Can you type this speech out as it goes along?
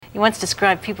He once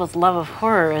described people's love of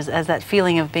horror as that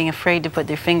feeling of being afraid to put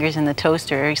their fingers in the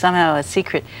toaster, or somehow a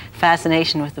secret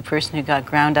fascination with the person who got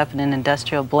ground up in an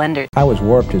industrial blender. I was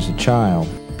warped as a child.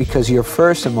 Because your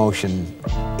first emotion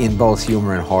in both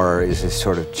humor and horror is this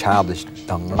sort of childish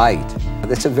delight.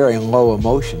 It's a very low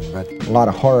emotion, but... A lot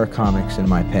of horror comics in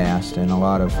my past, and a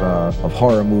lot of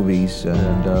horror movies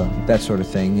and that sort of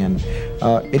thing, and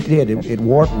it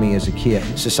warped me as a kid.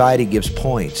 Society gives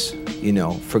points,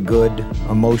 for good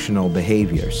emotional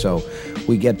behavior, so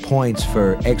we get points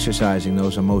for exercising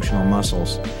those emotional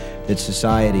muscles that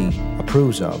society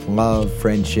approves of. Love,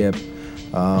 friendship,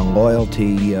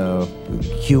 loyalty,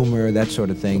 humor, that sort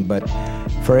of thing. But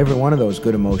for every one of those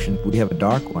good emotions, we have a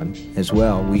dark one as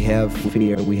well. We have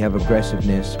fear, we have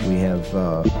aggressiveness, we have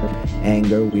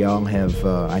anger. We all have,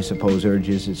 I suppose,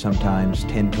 urges that sometimes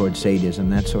tend towards sadism,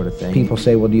 that sort of thing. People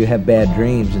say, well, do you have bad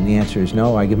dreams? And the answer is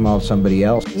no, I give them all to somebody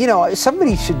else.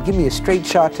 Somebody should give me a straight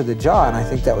shot to the jaw, and I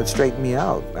think that would straighten me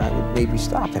out. That would maybe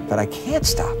stop it, but I can't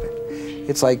stop it.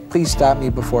 It's like, please stop me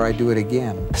before I do it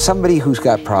again. Somebody who's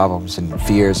got problems and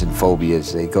fears and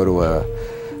phobias, they go to a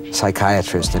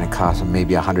psychiatrist and it costs them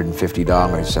maybe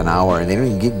 $150 an hour, and they don't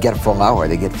even get a full hour,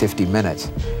 they get 50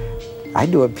 minutes. I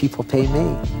do it, people pay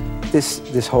me.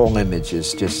 This whole image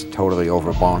is just totally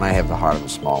overblown. I have the heart of a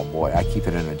small boy. I keep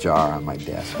it in a jar on my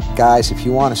desk. Guys, if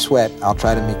you want to sweat, I'll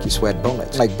try to make you sweat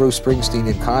bullets. Like Bruce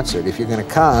Springsteen in concert. If you're going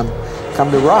to come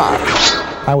to rock.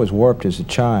 I was warped as a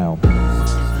child.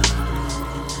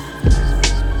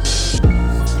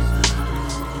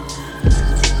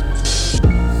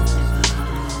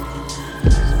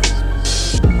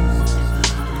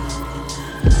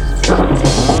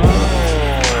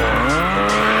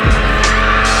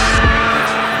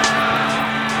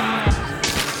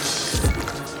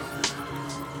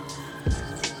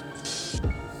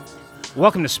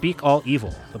 Welcome to Speak All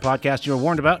Evil, the podcast you're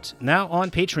warned about, now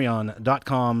on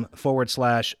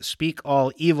patreon.com/Speak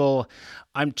All Evil.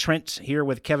 I'm Trent, here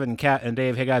with Kevin, Kat, and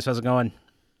Dave. Hey guys, how's it going?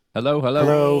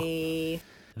 Hello. Hey.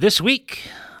 This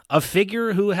week, a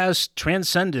figure who has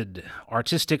transcended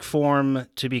artistic form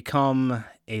to become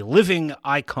a living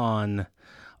icon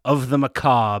of the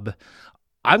macabre.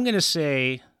 I'm going to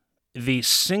say the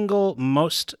single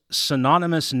most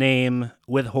synonymous name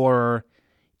with horror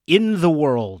in the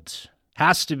world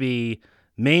has to be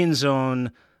Maine's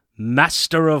own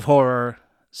master of horror,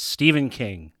 Stephen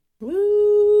King.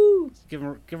 Woo! Give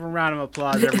him a round of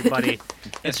applause, everybody.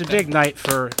 It's a big night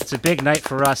for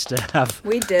us to have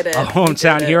We did it. a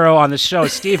hometown hero on the show.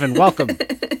 Stephen, welcome.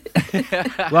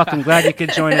 Welcome. Glad you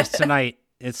could join us tonight.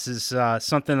 This is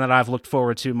something that I've looked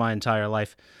forward to my entire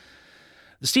life.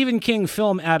 The Stephen King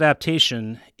film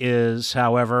adaptation is,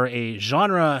 however, a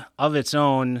genre of its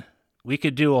own. We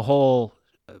could do a whole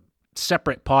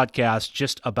separate podcast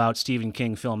just about Stephen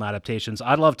King film adaptations.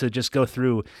 I'd love to just go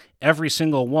through every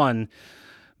single one,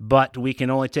 but we can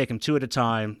only take them two at a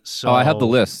time. So I have the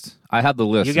list. I'd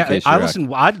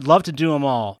love to do them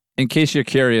all. In case you're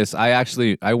curious, I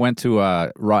went to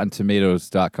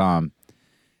RottenTomatoes.com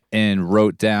and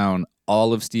wrote down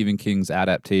all of Stephen King's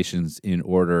adaptations in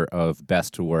order of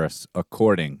best to worst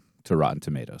according to Rotten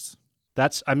Tomatoes. I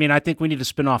think we need a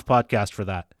spin-off podcast for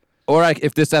that. Or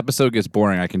if this episode gets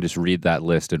boring, I can just read that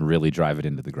list and really drive it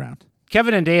into the ground.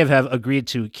 Kevin and Dave have agreed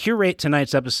to curate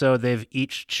tonight's episode. They've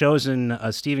each chosen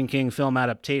a Stephen King film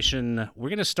adaptation. We're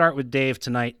going to start with Dave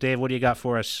tonight. Dave, what do you got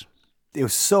for us? It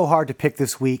was so hard to pick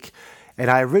this week, and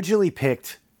I originally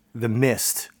picked The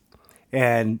Mist.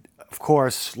 And, of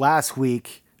course, last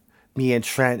week, me and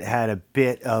Trent had a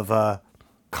bit of a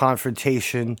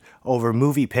confrontation over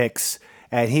movie picks,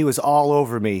 and he was all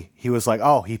over me. He was like,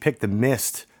 oh, he picked The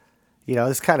Mist.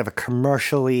 It's kind of a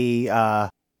commercially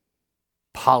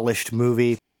polished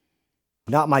movie.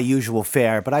 Not my usual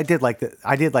fare, but I did like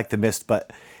The Mist,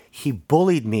 but he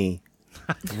bullied me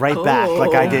right back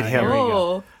like I did him. Here we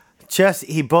go.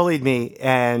 He bullied me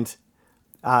and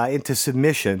into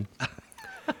submission.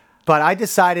 But I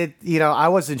decided, I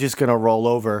wasn't just going to roll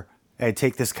over and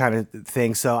take this kind of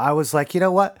thing. So I was like, you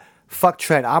know what? Fuck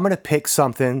Trent. I'm going to pick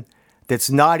something that's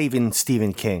not even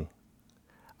Stephen King.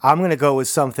 I'm going to go with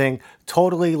something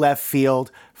totally left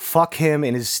field. Fuck him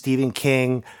and his Stephen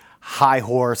King high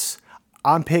horse.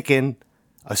 I'm picking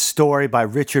a story by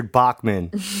Richard Bachman.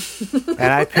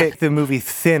 And I picked the movie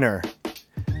Thinner,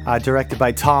 directed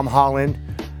by Tom Holland,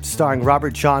 starring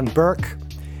Robert John Burke.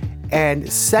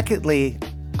 And secondly,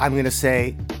 I'm going to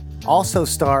say also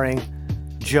starring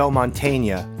Joe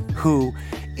Mantegna, who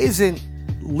isn't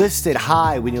listed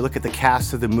high when you look at the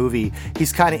cast of the movie.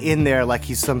 He's kind of in there like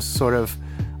he's some sort of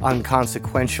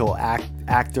unconsequential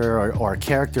actor or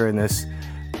character in this,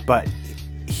 but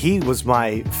he was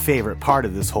my favorite part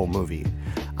of this whole movie.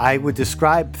 I would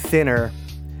describe Thinner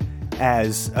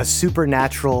as a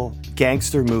supernatural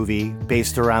gangster movie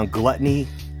based around gluttony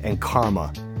and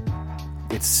karma.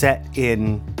 It's set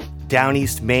in down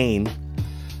east Maine,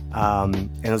 and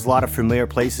there's a lot of familiar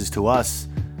places to us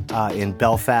in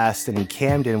Belfast and in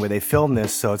Camden where they filmed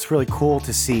this, so it's really cool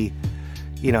to see,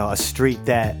 you know, a street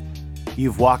that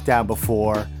you've walked down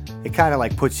before. It kind of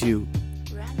like puts you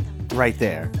right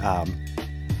there.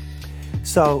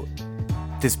 So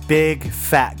this big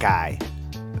fat guy,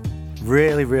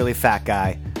 really, really fat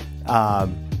guy,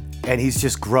 and he's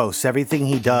just gross. Everything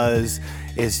he does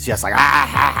is just like,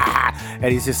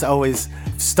 and he's just always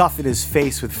stuffing his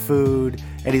face with food,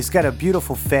 and he's got a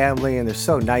beautiful family, and they're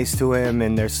so nice to him,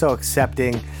 and they're so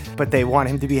accepting, but they want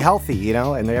him to be healthy, you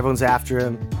know, and everyone's after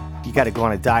him. You got to go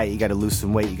on a diet, you got to lose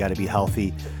some weight, you got to be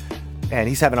healthy, and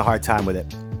he's having a hard time with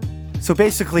it. So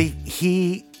basically,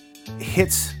 he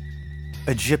hits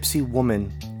a gypsy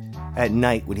woman at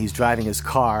night when he's driving his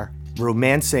car,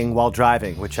 romancing while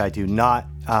driving, which I do not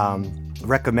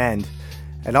recommend.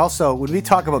 And also, when we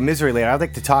talk about misery later, I'd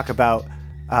like to talk about,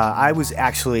 I was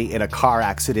actually in a car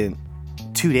accident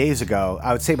 2 days ago.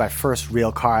 I would say my first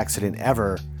real car accident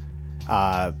ever.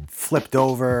 Flipped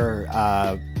over,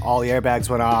 all the airbags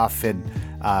went off, and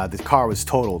the car was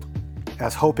totaled. I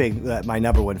was hoping that my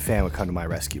number one fan would come to my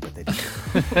rescue, but they didn't.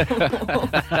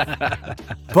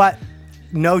 But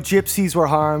no gypsies were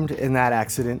harmed in that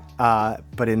accident.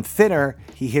 But in Thinner,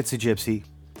 he hits a gypsy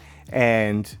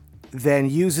and then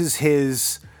uses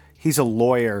he's a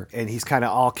lawyer, and he's kind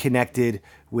of all connected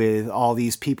with all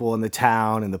these people in the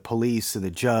town and the police and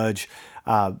the judge.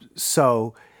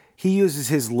 So he uses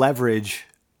his leverage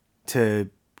to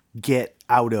get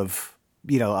out of,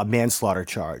 you know, a manslaughter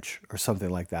charge or something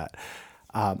like that.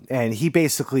 And he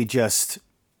basically just,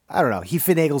 I don't know, he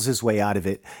finagles his way out of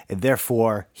it, and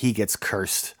therefore he gets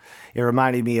cursed. It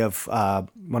reminded me of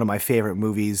one of my favorite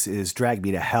movies is Drag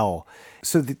Me to Hell.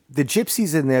 So the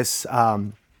gypsies in this, I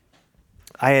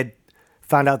had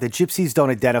found out that gypsies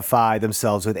don't identify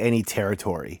themselves with any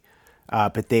territory,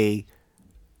 but they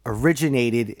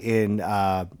originated in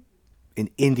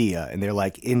India, and they're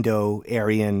like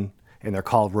Indo-Aryan, and they're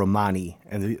called Romani.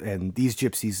 And these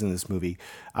gypsies in this movie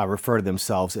refer to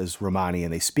themselves as Romani,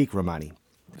 and they speak Romani.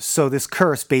 So this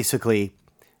curse, basically,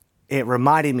 it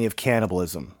reminded me of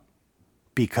cannibalism,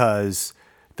 because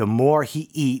the more he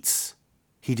eats,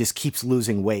 he just keeps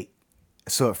losing weight.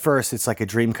 So at first, it's like a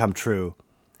dream come true.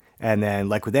 And then,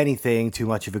 like with anything, too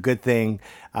much of a good thing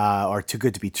or too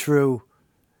good to be true,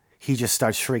 he just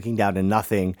starts shrinking down to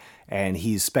nothing. And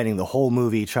he's spending the whole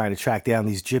movie trying to track down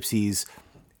these gypsies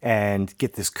and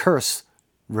get this curse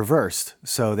reversed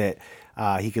so that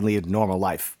he can lead a normal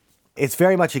life. It's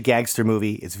very much a gangster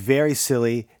movie. It's very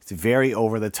silly. It's very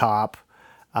over the top.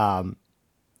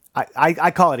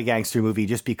 I call it a gangster movie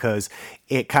just because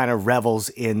it kind of revels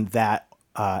in that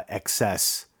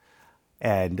excess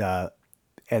and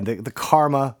the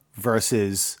karma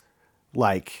versus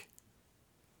like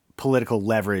political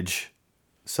leverage.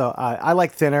 So I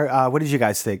like Thinner. What did you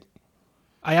guys think?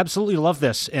 I absolutely love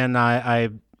this, and I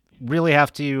really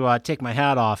have to take my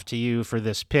hat off to you for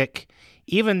this pick,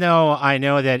 even though I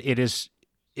know that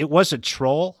it was a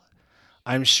troll,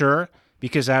 I'm sure,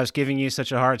 because I was giving you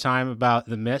such a hard time about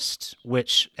The Mist,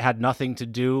 which had nothing to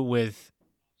do with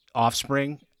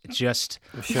Offspring. Just,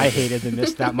 I hated The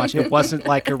Mist that much. It wasn't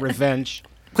like a revenge.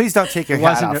 Please don't take your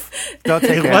hat off. Don't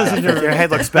take your hat off. Your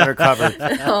head looks better covered.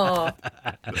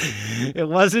 It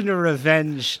wasn't a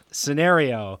revenge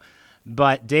scenario,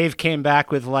 but Dave came back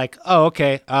with like, oh,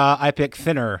 okay, I picked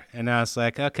Thinner. And I was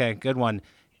like, okay, good one.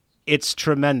 It's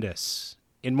tremendous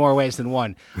in more ways than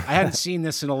one. I hadn't seen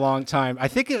this in a long time. I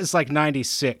think it was like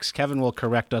 96. Kevin will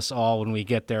correct us all when we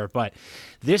get there, but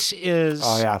this is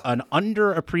an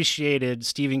underappreciated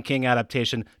Stephen King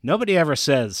adaptation. Nobody ever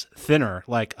says Thinner,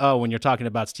 like, oh, when you're talking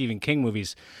about Stephen King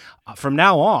movies. From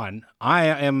now on, I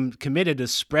am committed to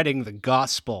spreading the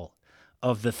gospel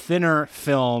of the Thinner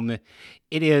film.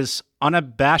 It is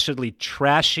unabashedly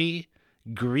trashy,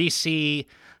 greasy.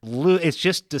 It's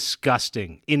just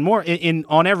disgusting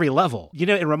on every level. You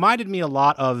know, it reminded me a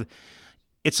lot of,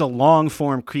 it's a long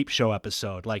form Creepshow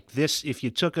episode. Like this, if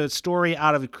you took a story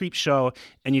out of a Creepshow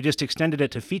and you just extended it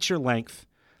to feature length,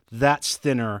 that's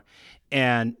Thinner.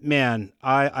 And man,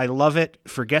 I love it.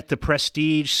 Forget the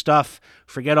prestige stuff.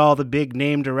 Forget all the big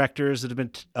name directors that have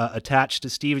been attached to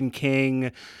Stephen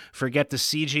King. Forget the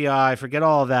CGI. Forget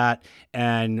all of that.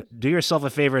 And do yourself a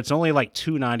favor. It's only like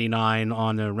 $2.99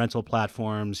 on the rental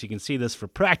platforms. You can see this for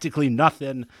practically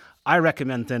nothing. I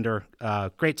recommend Thinner.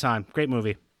 Great time. Great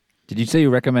movie. Did you say you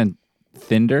recommend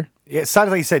Thinder? It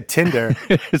sounded like you said Tinder.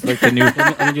 It's like the new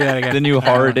Let me do that again. the new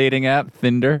horror dating app,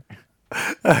 Tinder.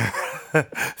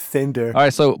 Tinder. All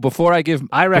right, so before I give,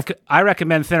 I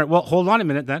recommend Thinner. Well, hold on a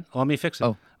minute then. Let me fix it.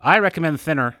 Oh. I recommend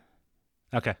Thinner.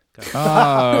 Okay. Go.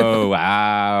 oh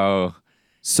wow.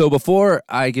 So before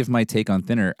I give my take on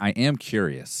Thinner, I am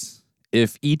curious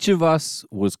if each of us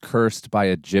was cursed by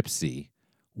a gypsy.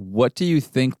 What do you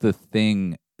think the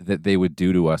thing that they would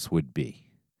do to us would be?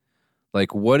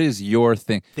 Like, what is your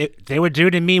thing? They would do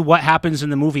to me what happens in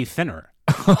the movie Thinner.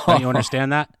 Don't you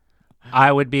understand that?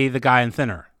 I would be the guy in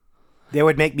Thinner. They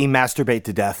would make me masturbate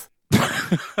to death.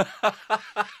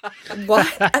 What?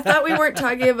 I thought we weren't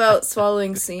talking about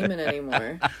swallowing semen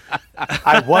anymore.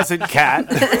 I wasn't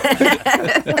Cat.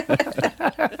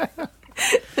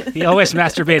 He always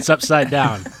masturbates upside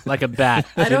down like a bat.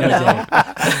 I don't know.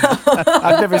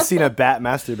 I've never seen a bat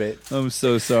masturbate. I'm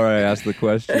so sorry I asked the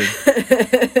question.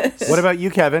 What about you,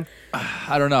 Kevin?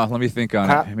 I don't know. Let me think on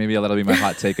it. Maybe that'll be my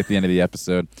hot take at the end of the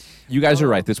episode. You guys are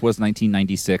right. This was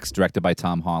 1996, directed by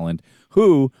Tom Holland,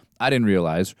 who I didn't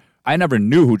realize. I never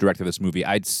knew who directed this movie.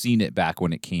 I'd seen it back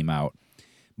when it came out.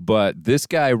 But this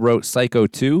guy wrote Psycho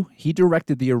 2. He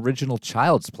directed the original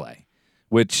Child's Play,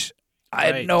 which I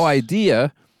had no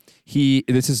idea.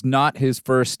 This is not his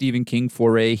first Stephen King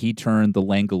foray. He turned The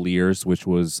Langoliers, which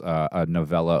was a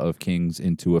novella of King's,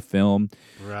 into a film,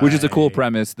 which is a cool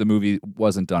premise. The movie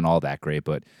wasn't done all that great,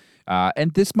 but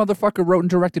and this motherfucker wrote and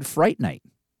directed Fright Night.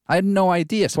 I had no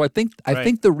idea. So I think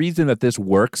the reason that this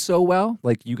works so well,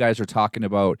 like you guys are talking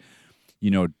about,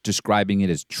 describing it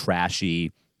as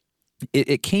trashy,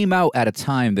 it came out at a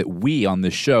time that we on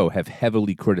this show have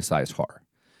heavily criticized horror.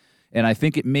 And I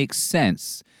think it makes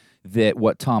sense that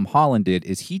what Tom Holland did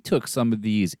is he took some of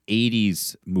these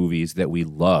 80s movies that we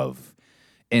love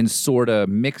and sort of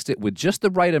mixed it with just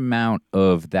the right amount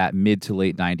of that mid to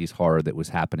late 90s horror that was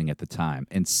happening at the time.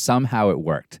 And somehow it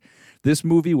worked. This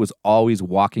movie was always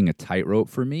walking a tightrope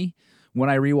for me when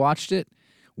I rewatched it,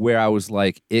 where I was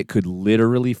like, it could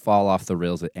literally fall off the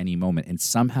rails at any moment, and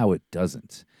somehow it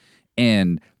doesn't.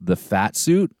 And the fat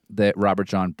suit that Robert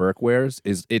John Burke wears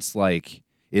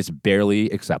it's barely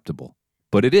acceptable,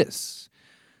 but it is.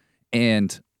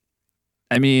 And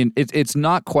I mean, it's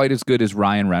not quite as good as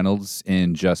Ryan Reynolds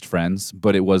in Just Friends,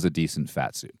 but it was a decent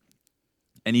fat suit.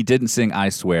 And he didn't sing I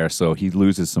Swear, so he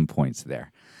loses some points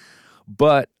there.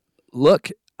 But look,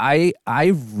 I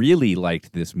really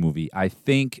liked this movie. I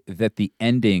think that the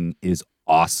ending is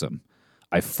awesome.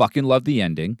 I fucking love the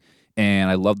ending. And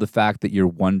I love the fact that you're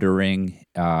wondering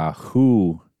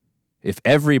if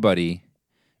everybody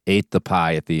ate the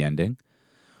pie at the ending,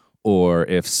 or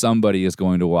if somebody is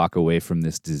going to walk away from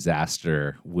this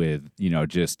disaster with,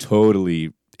 just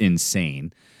totally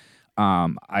insane.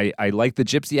 I like the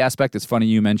gypsy aspect. It's funny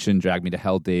you mentioned Drag Me to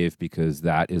Hell, Dave, because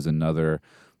that is another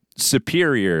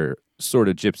superior sort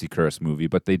of gypsy curse movie,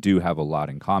 but they do have a lot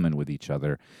in common with each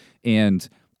other. And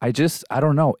I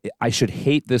don't know. I should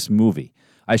hate this movie.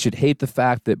 I should hate the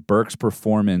fact that Burke's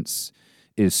performance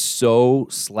is so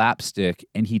slapstick,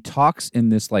 and he talks in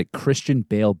this like Christian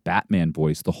Bale Batman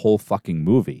voice the whole fucking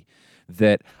movie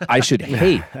that I should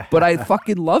hate, but I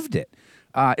fucking loved it.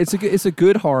 It's a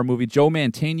good horror movie. Joe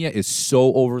Mantegna is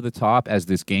so over the top as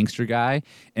this gangster guy,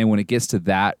 and when it gets to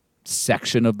that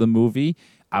section of the movie,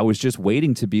 I was just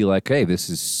waiting to be like, hey, this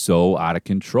is so out of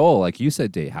control. Like you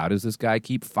said, Dave, how does this guy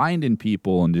keep finding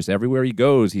people, and just everywhere he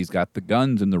goes, he's got the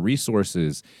guns and the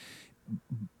resources.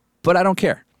 But I don't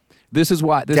care. This is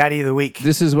why. Daddy of the Week.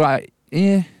 This is why.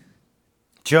 Joe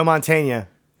Mantegna.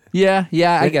 Yeah,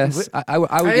 I guess. I would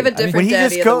have a different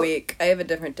Daddy of the Week. I have a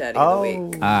different Daddy of the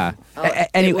Week.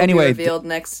 It will be revealed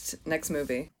next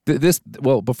movie.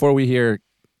 Before we hear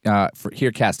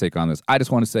Cat's take on this, I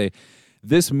just want to say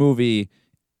this movie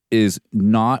is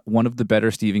not one of the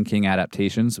better Stephen King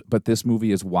adaptations, but this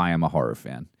movie is why I'm a horror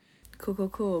fan.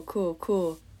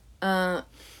 Cool.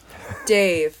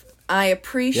 Dave, I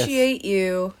appreciate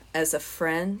you as a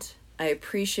friend. I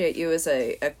appreciate you as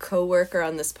a co-worker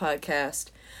on this podcast.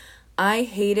 I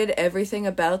hated everything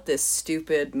about this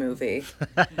stupid movie.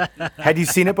 Had you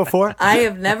seen it before? I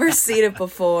have never seen it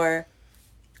before.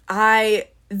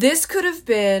 This could have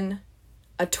been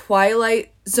a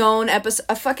Twilight Zone episode,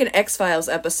 a fucking X-Files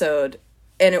episode,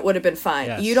 and it would have been fine.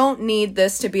 Yes. You don't need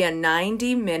this to be a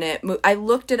 90-minute movie. I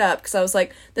looked it up because I was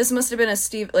like, this must have been a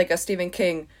Stephen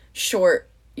King short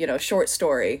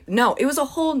story. No, it was a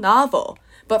whole novel.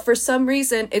 But for some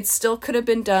reason, it still could have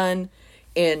been done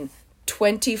in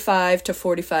 25 to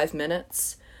 45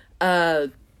 minutes.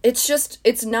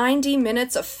 It's 90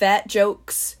 minutes of fat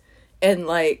jokes and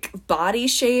like body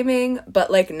shaming,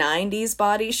 but like 90s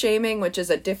body shaming, which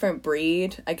is a different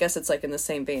breed. I guess it's like in the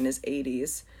same vein as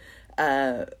 80s.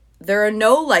 There are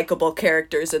no likable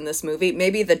characters in this movie.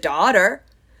 Maybe the daughter.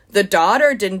 The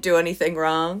daughter didn't do anything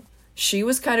wrong. She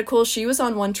was kind of cool. She was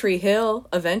on One Tree Hill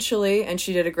eventually, and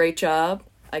she did a great job.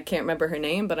 I can't remember her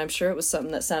name, but I'm sure it was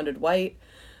something that sounded white.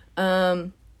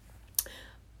 I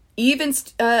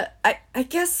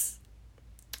guess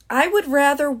I would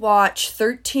rather watch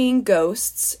 13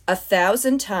 Ghosts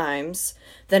 1,000 times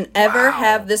than ever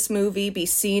have this movie be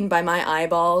seen by my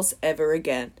eyeballs ever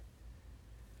again.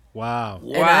 Wow.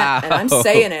 And I'm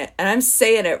saying it. And I'm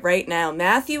saying it right now.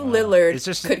 Matthew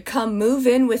Lillard could come move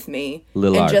in with me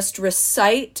and just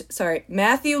recite... Sorry,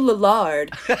 Matthew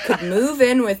Lillard could move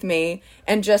in with me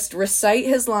and just recite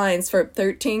his lines for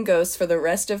 13 Ghosts for the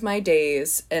rest of my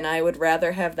days, and I would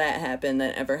rather have that happen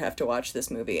than ever have to watch this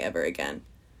movie ever again.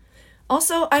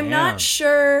 Also, I'm not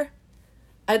sure...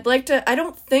 I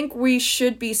don't think we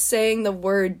should be saying the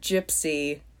word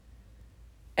gypsy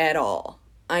at all.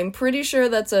 I'm pretty sure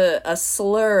that's a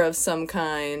slur of some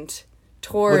kind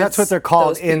towards. Well, that's what they're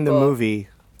called in the movie.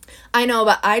 I know,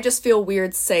 but I just feel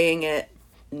weird saying it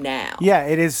now. Yeah,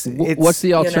 it is. What's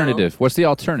the alternative? What's the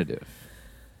alternative?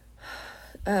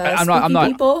 I'm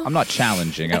not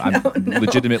challenging. I'm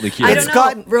legitimately curious.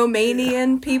 I don't know.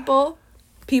 Romanian people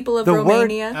of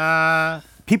Romania.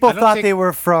 People thought they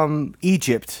were from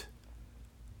Egypt,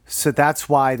 so that's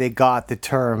why they got the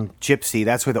term gypsy.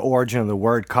 That's where the origin of the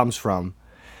word comes from.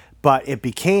 But it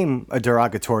became a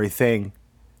derogatory thing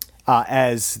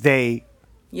as they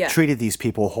treated these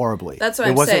people horribly. That's what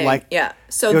I'm saying.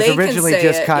 So it was they originally can say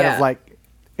just kind of like,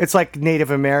 it's like Native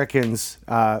Americans.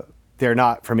 They're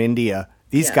not from India.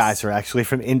 These guys are actually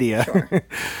from India. Sure.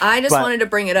 I just wanted to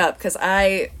bring it up because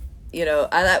that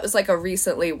was like a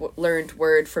recently learned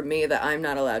word from me that I'm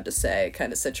not allowed to say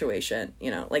kind of situation.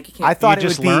 Like you can't. I thought you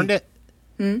just learned it.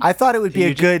 I thought it would be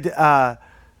a good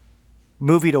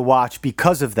movie to watch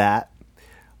because of that.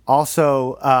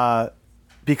 Also,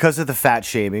 because of the fat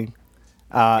shaming,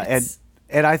 and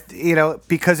I,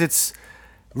 because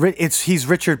he's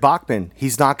Richard Bachman.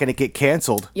 He's not going to get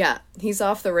canceled. Yeah, he's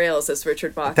off the rails as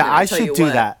Richard Bachman. I should do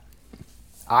that.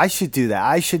 I should do that.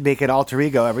 I should make an alter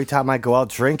ego every time I go out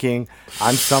drinking.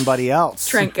 I'm somebody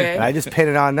else. Trenke. And I just pin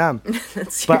it on them.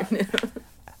 That's your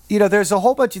new. There's a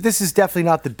whole bunch of... This is definitely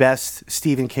not the best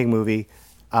Stephen King movie.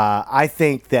 I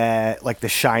think that, like, The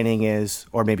Shining is,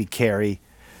 or maybe Carrie.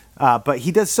 But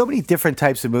he does so many different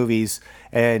types of movies.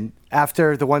 And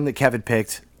after the one that Kevin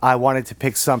picked, I wanted to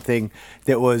pick something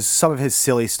that was some of his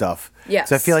silly stuff. Yes.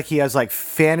 So I feel like he has, like,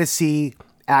 fantasy,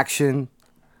 action,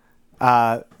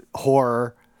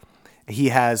 horror. He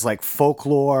has, like,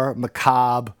 folklore,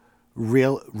 macabre,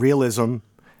 realism.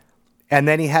 And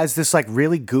then he has this, like,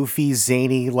 really goofy,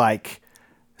 zany, like,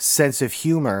 sense of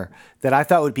humor that I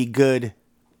thought would be good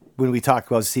when we talk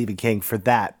about Stephen King for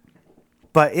that.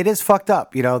 But it is fucked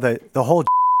up. The whole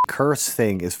curse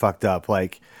thing is fucked up.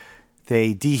 Like,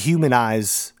 they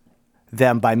dehumanize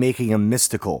them by making them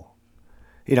mystical,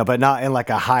 but not in, like,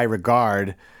 a high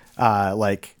regard.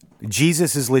 Like,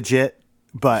 Jesus is legit,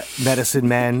 but medicine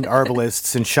men,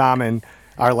 herbalists, and shaman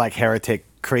are, like, heretic,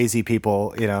 crazy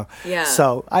people, Yeah.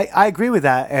 So I agree with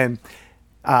that. And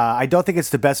I don't think it's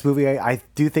the best movie. I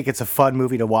do think it's a fun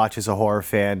movie to watch as a horror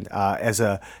fan, as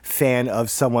a fan of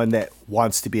someone that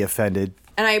wants to be offended.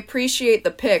 And I appreciate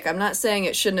the pick. I'm not saying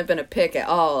it shouldn't have been a pick at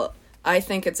all. I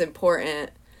think it's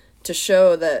important to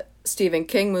show that Stephen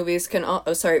King movies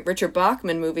Richard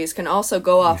Bachman movies can also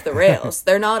go off the rails.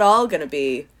 They're not all going to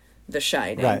be The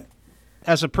Shining. Right.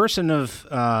 As a person of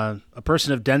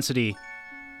density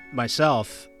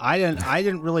myself, I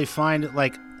didn't really find it,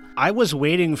 like, I was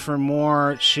waiting for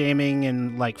more shaming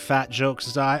and, like, fat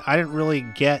jokes. I didn't really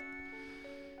get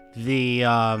the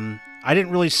I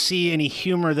didn't really see any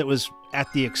humor that was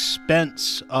at the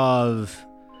expense of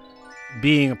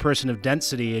being a person of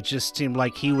density. It just seemed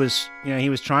like he was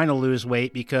trying to lose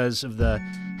weight because of the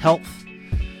health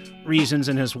reasons,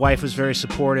 and his wife was very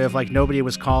supportive. Like, nobody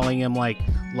was calling him, like,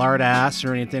 lard ass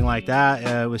or anything like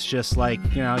that. It was just like,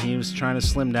 he was trying to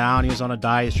slim down. He was on a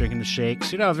diet, he's drinking the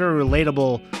shakes, a very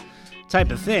relatable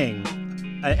type of thing.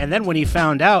 And then when he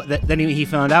found out he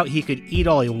found out he could eat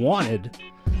all he wanted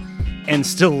and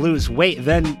still lose weight,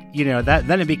 then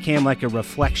it became like a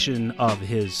reflection of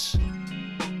his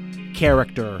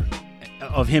character,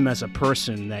 of him as a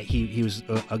person, that he was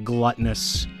a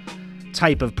gluttonous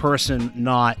type of person,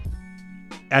 not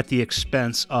at the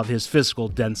expense of his physical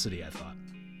density, I thought.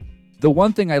 The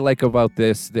one thing I like about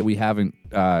this that we haven't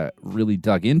really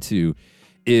dug into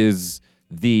is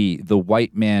the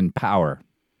white man power.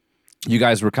 You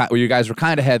guys were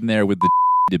kind of heading there with the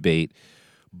debate,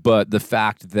 but the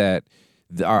fact that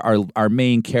our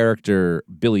main character,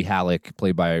 Billy Halleck,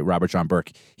 played by Robert John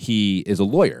Burke, he is a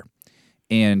lawyer.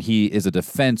 And he is a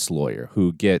defense lawyer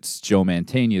who gets Joe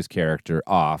Mantegna's character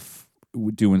off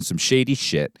doing some shady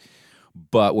shit.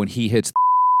 But when he hits,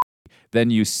 then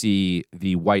you see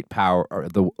the white power, or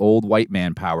the old white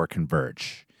man power,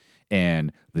 converge,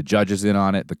 and the judge is in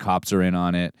on it. The cops are in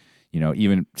on it.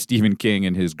 Even Stephen King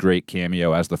in his great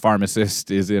cameo as the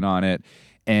pharmacist is in on it.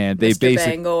 And they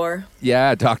basically, Bangor.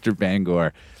 Yeah, Dr.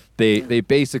 Bangor. They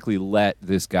basically let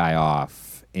this guy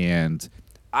off. And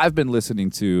I've been listening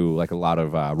to like a lot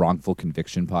of wrongful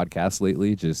conviction podcasts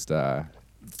lately. Just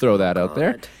throw that out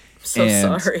there. So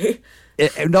sorry.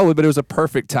 No, but it was a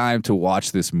perfect time to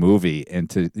watch this movie and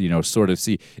to sort of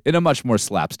see in a much more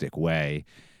slapstick way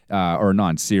or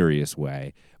non-serious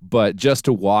way. But just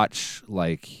to watch,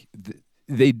 like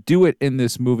they do it in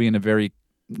this movie in a very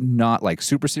not like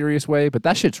super serious way. But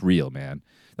that shit's real, man.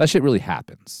 That shit really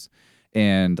happens.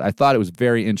 And I thought it was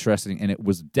very interesting, and it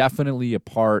was definitely a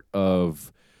part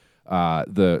of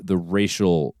the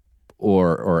racial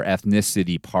or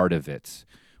ethnicity part of it,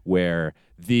 where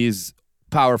these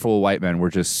powerful white men were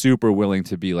just super willing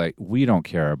to be like, we don't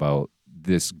care about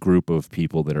this group of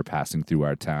people that are passing through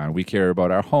our town. We care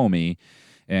about our homie,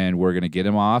 and we're going to get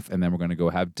him off, and then we're going to go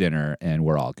have dinner, and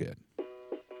we're all good.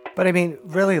 But I mean,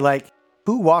 really, like,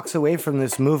 who walks away from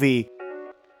this movie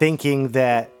thinking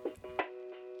that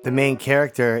the main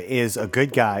character is a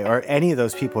good guy, or any of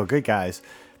those people are good guys?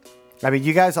 I mean,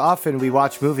 you guys often, we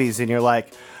watch movies and you're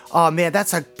like, oh man,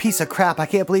 that's a piece of crap. I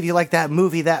can't believe you like that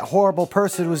movie. That horrible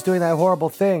person was doing that horrible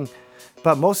thing.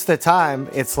 But most of the time,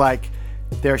 it's like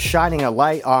they're shining a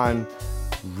light on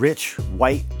rich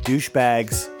white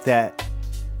douchebags that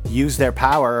use their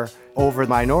power over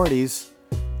minorities.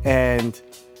 And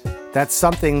that's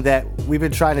something that we've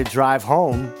been trying to drive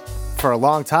home for a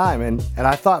long time. And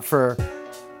I thought for,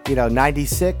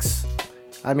 96,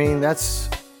 I mean,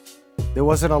 there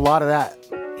wasn't a lot of that.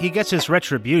 He gets his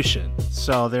retribution.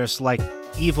 So there's like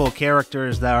evil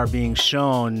characters that are being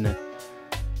shown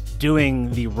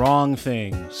doing the wrong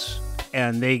things,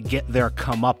 and they get their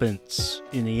comeuppance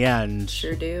in the end.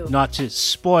 Sure do. Not to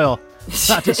spoil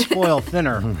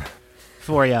Thinner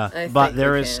for you, but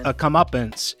there is a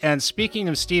comeuppance. And speaking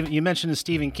of Stephen, you mentioned the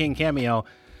Stephen King cameo.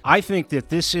 I think that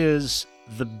this is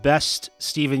the best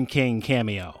Stephen King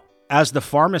cameo. As the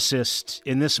pharmacist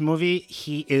in this movie,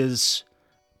 he is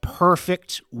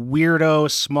perfect weirdo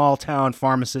small town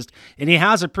pharmacist, and he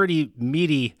has a pretty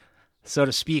meaty, so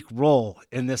to speak, role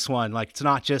in this one. Like, it's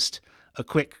not just a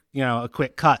quick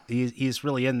cut. He's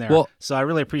really in there. Well, so I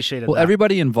really appreciated that.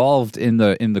 Everybody involved in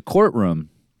the courtroom.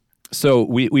 So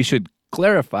we should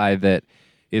clarify that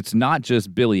it's not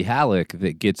just Billy Halleck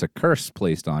that gets a curse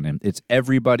placed on him. It's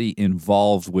everybody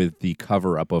involved with the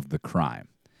cover-up of the crime.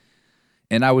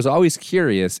 And I was always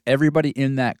curious, everybody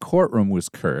in that courtroom was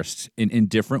cursed in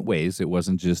different ways. It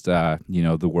wasn't just, the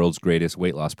world's greatest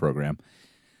weight loss program.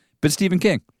 But Stephen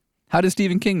King, how did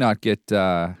Stephen King not get,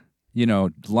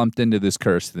 lumped into this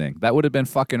curse thing? That would have been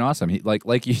fucking awesome. He,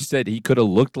 like you said, he could have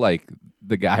looked like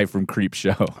the guy from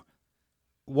Creepshow.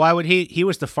 Why would he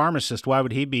was the pharmacist. Why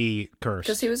would he be cursed?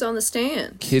 Because he was on the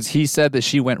stand. He said that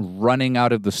she went running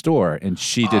out of the store, and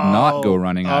she did not go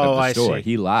running out of the store.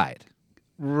 He lied.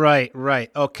 Right.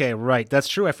 Okay, right. That's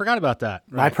true. I forgot about that.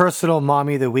 Right. My personal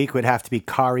mommy of the week would have to be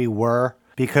Kari Wurr,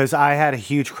 because I had a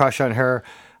huge crush on her.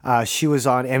 She was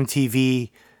on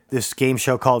MTV, this game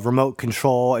show called Remote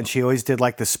Control, and she always did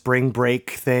like the spring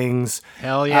break things.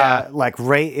 Hell yeah. Like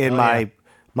right in my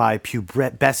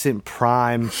pubescent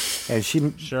prime, and she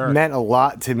meant a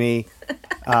lot to me.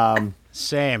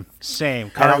 Same.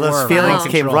 And all those feelings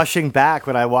came rushing back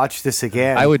when I watched this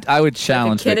again. I would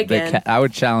challenge I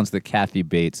would challenge that Kathy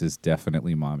Bates is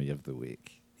definitely mommy of the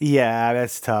week. Yeah,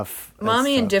 that's tough.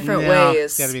 Mommy in different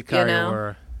ways. Gotta be Kari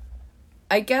Wurr.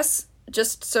 I guess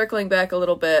just circling back a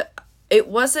little bit, it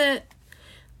wasn't.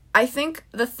 I think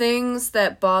the things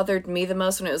that bothered me the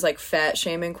most when it was like fat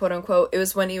shaming, quote unquote, it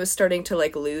was when he was starting to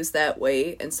like lose that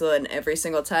weight, and so then every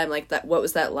single time, like that, what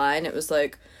was that line? It was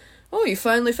like, oh, you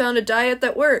finally found a diet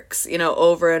that works,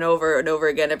 over and over and over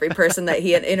again, every person that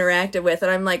he had interacted with. And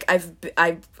I'm like,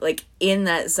 I'm like in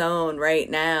that zone right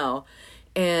now.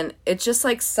 And it just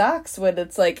like sucks when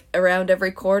it's like around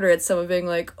every quarter, it's someone being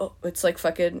like, oh, it's like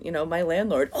fucking, my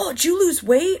landlord. Oh, did you lose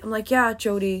weight? I'm like, yeah,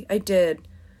 Jody, I did.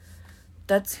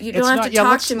 You don't have to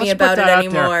talk to me about it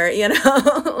anymore,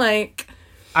 like.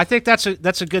 I think that's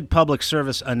a good public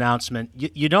service announcement.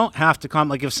 You don't have to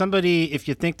comment. Like if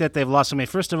you think that they've lost somebody,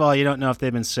 first of all, you don't know if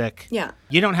they've been sick. Yeah.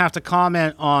 You don't have to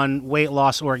comment on weight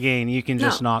loss or gain. You can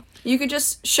just not. You could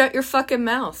just shut your fucking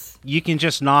mouth. You can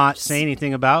just not say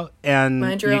anything about, and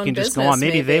mind your you own can just go business, on.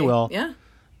 Maybe they will. Yeah.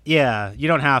 Yeah, you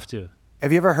don't have to.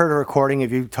 Have you ever heard a recording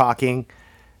of you talking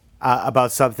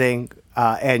about something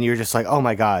and you're just like, oh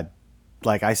my God,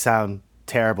 like I sound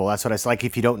terrible. That's what I like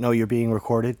if you don't know you're being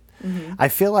recorded. Mm-hmm. I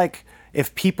feel like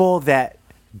if people that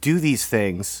do these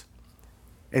things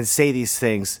and say these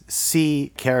things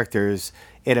see characters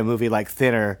in a movie like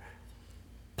Thinner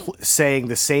saying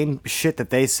the same shit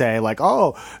that they say, like,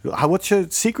 oh, what's your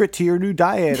secret to your new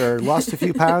diet or lost a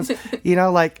few pounds? You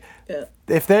know, like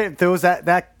if they're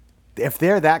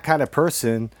that kind of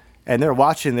person and they're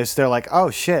watching this, they're like, oh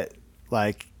shit,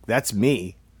 like that's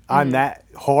me. I'm that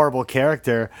horrible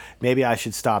character. Maybe I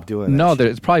should stop doing that. No,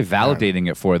 it's probably validating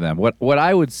it for them. What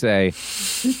I would say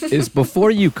is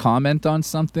before you comment on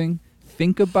something,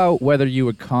 think about whether you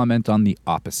would comment on the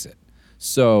opposite.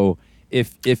 So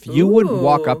if you wouldn't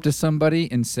walk up to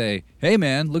somebody and say, hey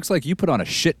man, looks like you put on a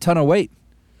shit ton of weight,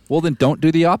 well then don't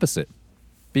do the opposite.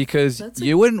 Because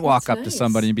you wouldn't walk up to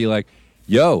somebody and be like,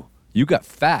 yo, you got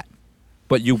fat.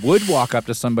 But you would walk up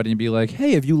to somebody and be like,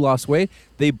 hey, have you lost weight?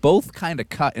 They both kind of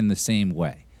cut in the same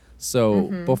way.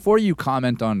 So before you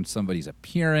comment on somebody's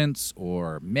appearance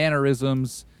or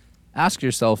mannerisms, ask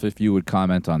yourself if you would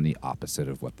comment on the opposite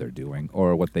of what they're doing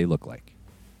or what they look like.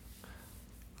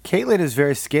 Caitlin is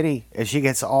very skinny, and she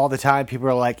gets all the time. People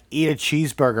are like, eat a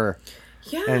cheeseburger.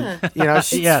 Yeah. And, you know,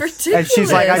 it's ridiculous. And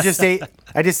she's like, I just ate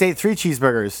 3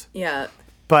 cheeseburgers. Yeah.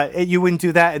 But you wouldn't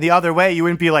do that. And the other way, you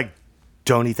wouldn't be like,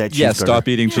 don't eat that cheeseburger. Yeah, stop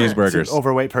eating cheeseburgers. It's an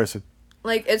overweight person.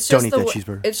 Like it's Don't just eat that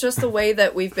cheeseburger. It's just the way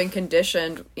that we've been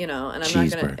conditioned, you know. And I'm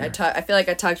not gonna. I feel like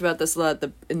I talked about this a lot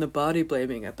in the body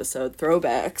blaming episode.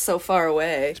 Throwback, so far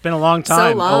away. It's been a long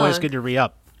time. So long. Always good to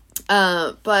re-up.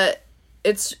 But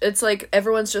it's like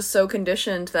everyone's just so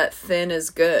conditioned that thin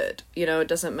is good. You know, it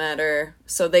doesn't matter.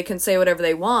 So they can say whatever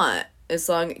they want as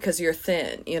long because you're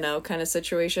thin. You know, kind of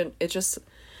situation. It just.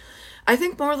 I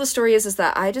think moral of the story is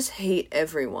that I just hate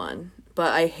everyone,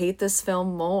 but I hate this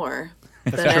film more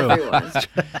than everyone.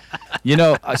 You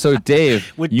know, so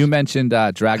Dave, you mentioned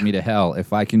Drag Me to Hell.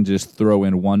 If I can just throw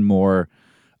in one more,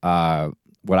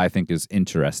 what I think is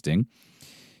interesting.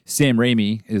 Sam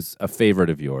Raimi is a favorite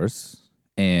of yours,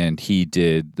 and he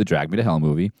did the Drag Me to Hell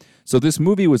movie. So this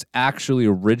movie was actually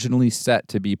originally set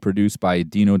to be produced by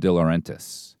Dino De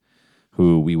Laurentiis,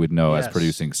 who we would know as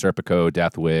producing Serpico,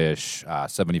 Death Wish,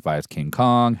 75's King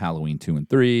Kong, Halloween 2 and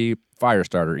 3,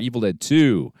 Firestarter, Evil Dead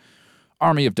 2,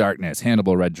 Army of Darkness,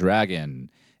 Hannibal Red Dragon.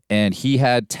 And he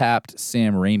had tapped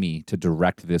Sam Raimi to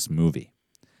direct this movie.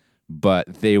 But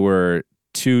they were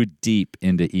too deep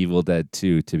into Evil Dead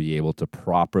 2 to be able to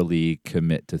properly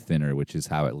commit to Thinner, which is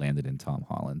how it landed in Tom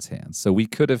Holland's hands. So we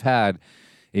could have had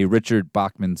a Richard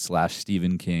Bachman /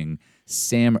 Stephen King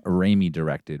Sam Raimi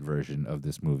directed version of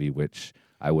this movie, which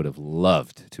I would have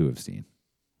loved to have seen.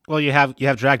 Well, you have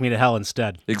Drag Me to Hell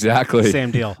instead. Exactly.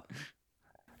 Same deal.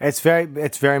 It's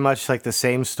very much like the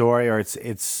same story, or it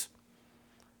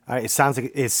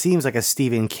seems like a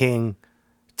Stephen King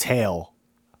tale.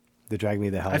 The Drag Me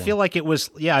to Hell. I feel like it was.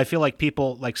 Yeah, I feel like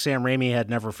people like Sam Raimi had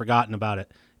never forgotten about it,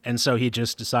 and so he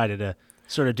just decided to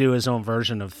sort of do his own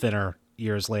version of Thinner do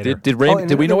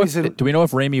we know if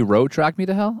Raimi wrote Drag Me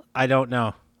to Hell? I don't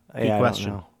know. Good question.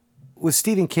 I don't know. With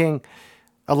Stephen King,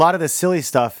 a lot of the silly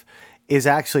stuff is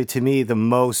actually to me the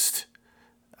most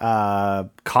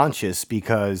conscious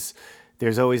because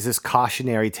there's always this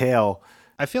cautionary tale.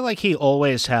 I feel like he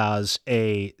always has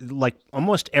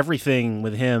almost everything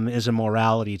with him is a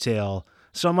morality tale.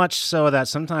 So much so that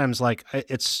sometimes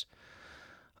it's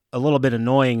a little bit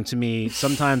annoying to me.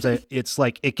 Sometimes it's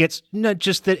like it gets not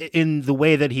just that in the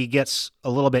way that he gets a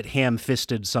little bit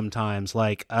ham-fisted sometimes.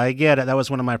 Like I get it. That was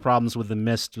one of my problems with The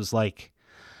Mist. Was like,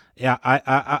 yeah,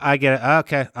 I get it.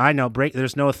 Okay, I know.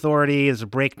 There's no authority. There's a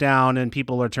breakdown, and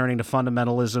people are turning to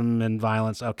fundamentalism and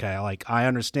violence. Okay, like I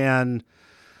understand.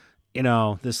 You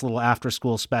know, this little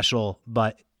after-school special,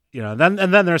 but you know,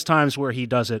 then there's times where he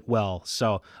does it well.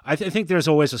 So I think there's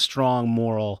always a strong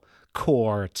moral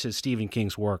core to Stephen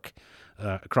King's work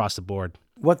across the board.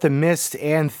 What The Mist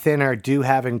and Thinner do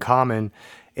have in common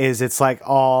is it's like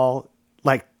all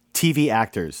like TV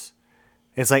actors.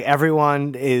 It's like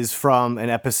everyone is from an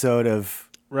episode of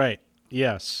CSI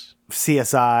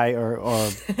or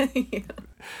yeah.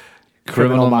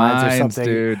 Criminal Minds or something.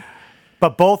 Dude.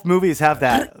 But both movies have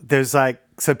that. There's like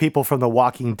some people from The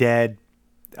Walking Dead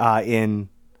in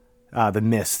The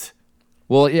Mist.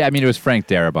 Well, yeah, I mean, it was Frank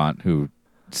Darabont who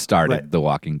started The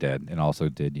Walking Dead and also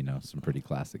did, some pretty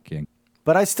classic King.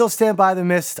 But I still stand by The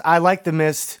Mist. I like The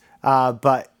Mist,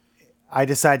 but I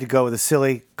decided to go with a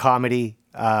silly comedy.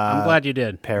 I'm glad you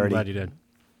did. Parody. I'm glad you did.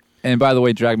 And by the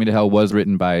way, Drag Me to Hell was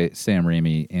written by Sam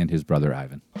Raimi and his brother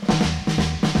Ivan.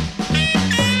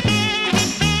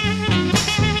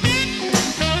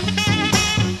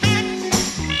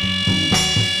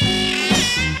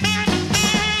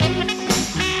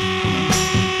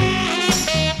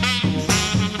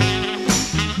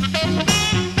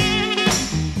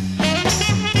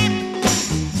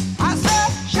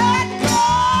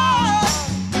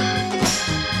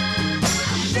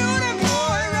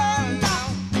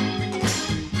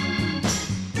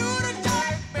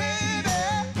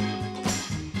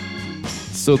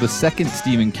 So the second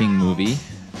Stephen King movie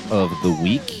of the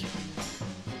week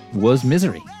was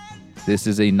Misery. This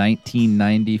is a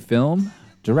 1990 film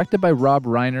directed by Rob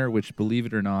Reiner, which, believe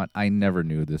it or not, I never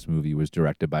knew this movie was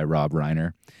directed by Rob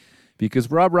Reiner,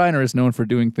 because Rob Reiner is known for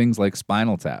doing things like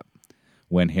Spinal Tap,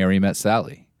 When Harry Met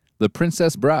Sally, The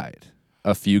Princess Bride,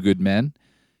 A Few Good Men,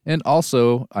 and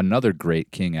also another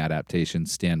great King adaptation,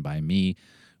 Stand By Me,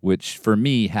 which for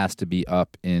me has to be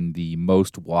up in the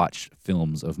most watched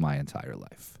films of my entire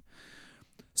life.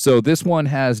 So this one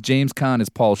has James Caan as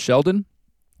Paul Sheldon,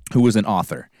 who is an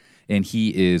author, and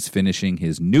he is finishing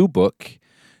his new book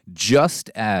just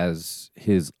as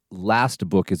his last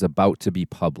book is about to be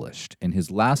published. And his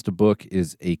last book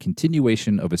is a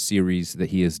continuation of a series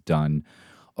that he has done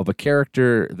of a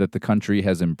character that the country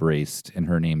has embraced, and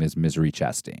her name is Misery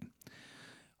Chastain.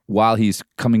 While he's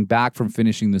coming back from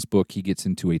finishing this book, he gets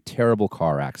into a terrible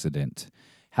car accident,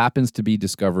 happens to be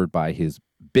discovered by his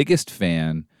biggest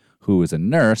fan, who is a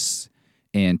nurse,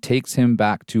 and takes him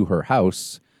back to her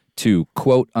house to,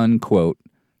 quote unquote,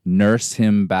 nurse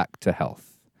him back to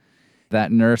health.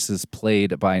 That nurse is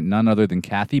played by none other than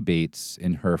Kathy Bates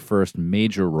in her first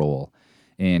major role.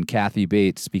 And Kathy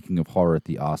Bates, speaking of horror at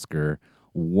the Oscar,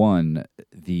 won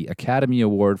the Academy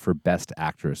Award for Best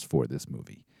Actress for this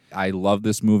movie. I love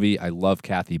this movie. I love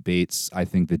Kathy Bates. I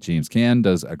think that James Caan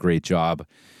does a great job.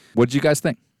 What did you guys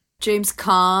think? James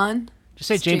Caan. Did you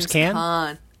say James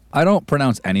Caan? I don't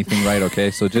pronounce anything right,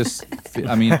 okay? So just,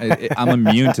 I'm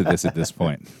immune to this at this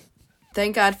point.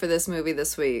 Thank God for this movie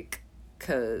this week,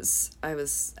 because I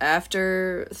was,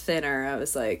 after Thinner, I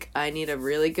was like, I need a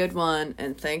really good one,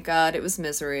 and thank God it was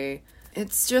Misery.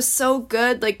 It's just so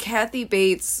good. Like, Kathy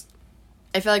Bates,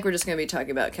 I feel like we're just going to be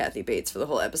talking about Kathy Bates for the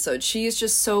whole episode. She is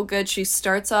just so good. She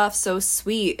starts off so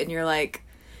sweet, and you're like,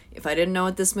 if I didn't know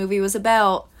what this movie was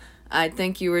about, I'd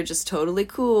think you were just totally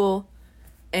cool.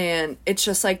 And it's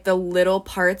just like the little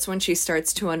parts when she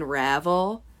starts to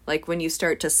unravel, like when you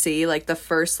start to see, like the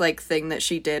first like thing that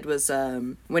she did was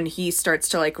when he starts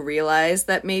to like realize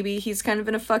that maybe he's kind of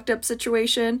in a fucked up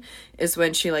situation, is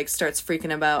when she like starts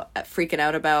freaking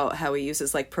out about how he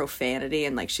uses like profanity,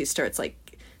 and like she starts like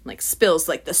spills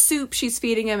like the soup she's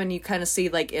feeding him, and you kind of see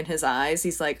like in his eyes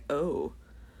he's like, oh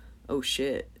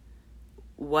shit,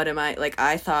 what am I, like,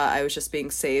 I thought I was just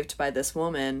being saved by this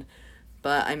woman,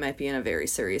 but I might be in a very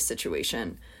serious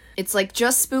situation. It's like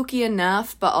just spooky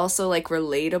enough, but also like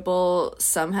relatable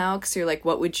somehow, because you're like,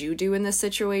 what would you do in this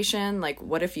situation? Like,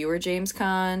 what if you were James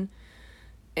Caan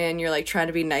and you're like trying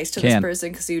to be nice to this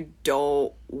person because you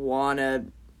don't want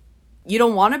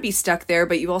to be stuck there,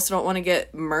 but you also don't want to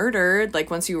get murdered,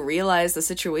 like, once you realize the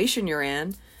situation you're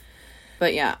in.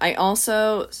 But yeah,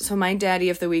 so my daddy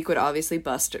of the week would obviously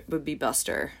be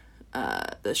Buster,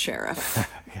 the sheriff.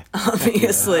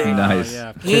 Obviously. Nice.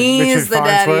 Yeah. He's the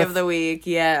daddy Farnsworth. of the week,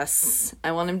 yes.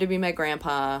 I want him to be my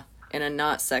grandpa in a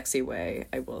not sexy way,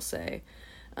 I will say.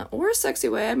 Or a sexy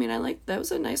way. I mean, that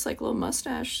was a nice, like, little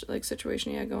mustache, like,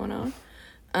 situation he had going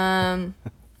on.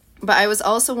 But I was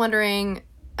also wondering,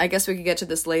 I guess we could get to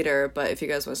this later, but if you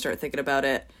guys want to start thinking about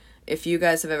it, if you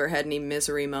guys have ever had any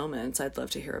misery moments, I'd love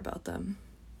to hear about them.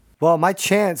 Well, my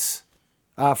chance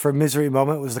for a misery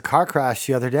moment was the car crash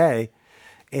the other day.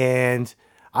 And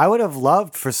I would have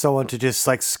loved for someone to just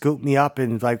like scoop me up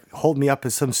and like hold me up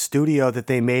in some studio that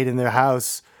they made in their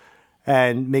house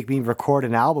and make me record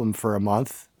an album for a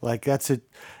month. Like that's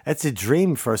a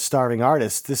dream for a starving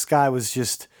artist. This guy was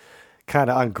just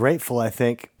kind of ungrateful, I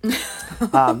think.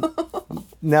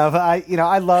 No, but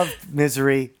I love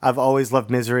Misery. I've always loved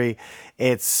Misery.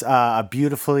 It's a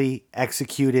beautifully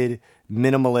executed,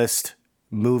 minimalist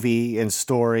movie and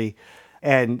story.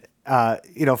 And,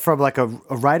 from like a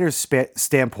writer's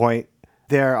standpoint,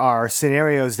 there are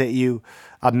scenarios that you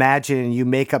imagine and you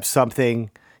make up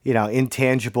something,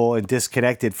 intangible and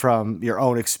disconnected from your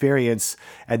own experience.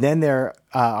 And then there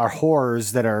are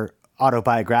horrors that are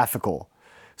autobiographical.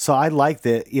 So I like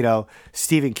that,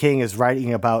 Stephen King is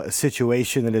writing about a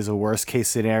situation that is a worst case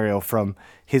scenario from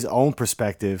his own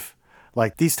perspective.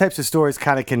 Like, these types of stories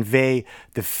kind of convey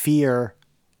the fear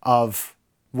of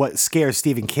what scares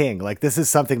Stephen King. Like, this is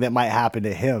something that might happen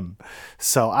to him.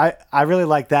 So I really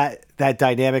like that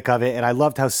dynamic of it. And I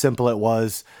loved how simple it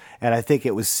was. And I think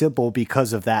it was simple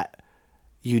because of that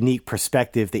unique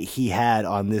perspective that he had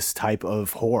on this type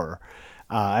of horror.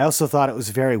 I also thought it was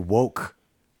very woke.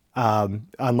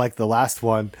 Unlike the last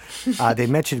one, they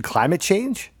mentioned climate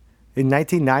change in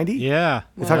 1990. Yeah.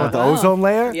 They're talking about the ozone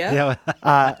layer. Yeah.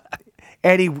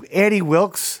 Annie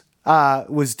Wilkes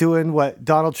was doing what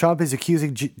Donald Trump is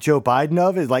accusing Joe Biden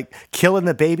of, is like killing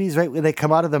the babies right when they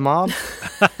come out of the mom.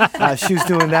 She was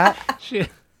doing that.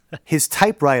 His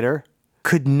typewriter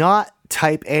could not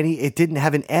type it didn't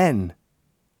have an N.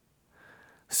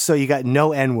 So you got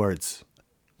no N words.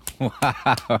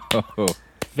 Wow.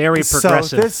 Very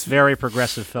progressive. Very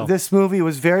progressive film. This movie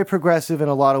was very progressive in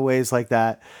a lot of ways like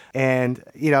that. And,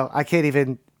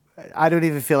 I don't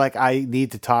even feel like I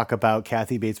need to talk about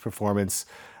Kathy Bates' performance.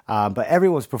 But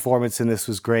everyone's performance in this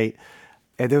was great.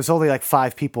 And there was only like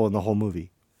 5 people in the whole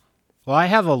movie. Well, I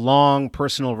have a long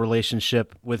personal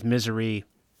relationship with Misery.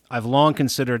 I've long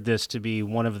considered this to be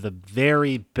one of the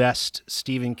very best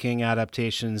Stephen King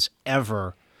adaptations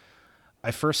ever. I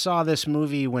first saw this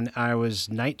movie when I was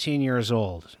 19 years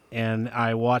old, and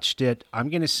I watched it,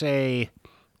 I'm going to say,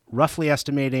 roughly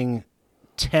estimating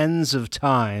tens of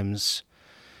times,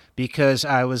 because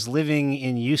I was living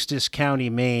in Eustis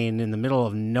County, Maine, in the middle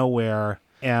of nowhere,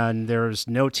 and there's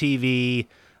no TV.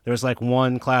 There's like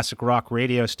one classic rock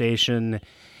radio station,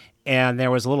 and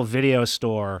there was a little video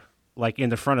store, like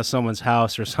in the front of someone's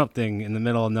house or something in the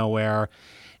middle of nowhere,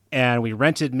 and we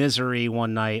rented Misery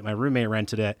one night. My roommate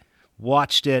rented it.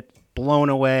 Watched it, blown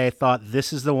away, thought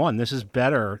this is the one. This is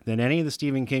better than any of the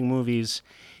Stephen King movies.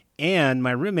 And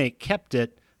my roommate kept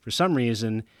it for some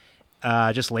reason,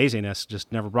 just laziness,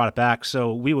 just never brought it back.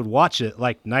 So we would watch it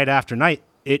like night after night.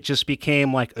 It just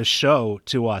became like a show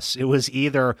to us. It was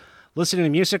either listening to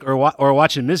music or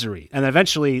watching Misery. And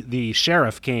eventually the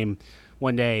sheriff came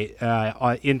one day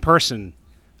in person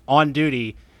on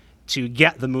duty to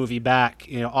get the movie back,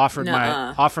 offered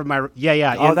my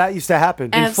That used to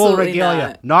happen in full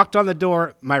regalia. Knocked on the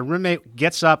door. My roommate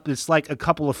gets up. It's like a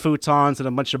couple of futons and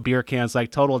a bunch of beer cans,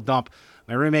 like total dump.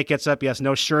 My roommate gets up. He has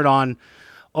no shirt on.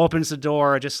 Opens the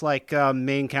door, just like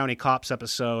Maine County Cops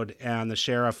episode, and the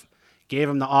sheriff gave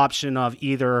him the option of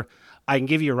either I can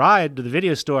give you a ride to the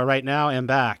video store right now and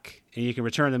back, and you can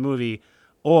return the movie,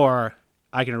 or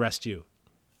I can arrest you.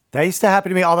 That used to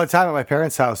happen to me all the time at my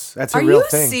parents' house. That's a real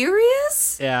thing. Are you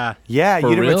serious? Yeah. Yeah, For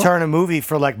you'd real? return a movie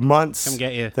for like months. Come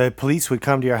get you. The police would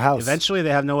come to your house. Eventually,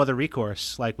 they have no other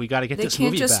recourse. Like, we got to get this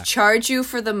movie back. They can't just charge you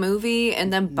for the movie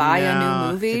and then buy a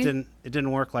new movie? It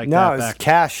didn't work like that. No, it was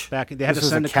cash. They had to This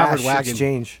send was a covered cash wagon.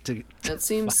 exchange.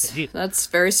 That's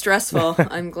very stressful.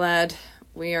 I'm glad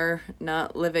we are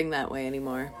not living that way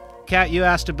anymore. Kat, you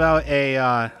asked about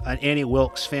an Annie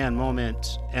Wilkes fan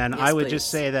moment, and Yes, I would please. just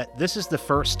say that this is the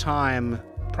first time,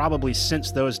 probably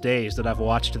since those days, that I've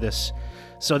watched this.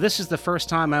 So this is the first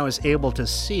time I was able to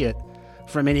see it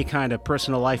from any kind of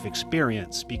personal life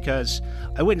experience, because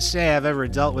I wouldn't say I've ever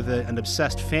dealt with an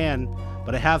obsessed fan,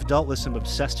 but I have dealt with some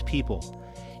obsessed people.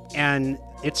 And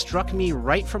it struck me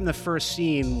right from the first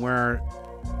scene where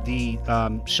the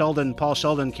Paul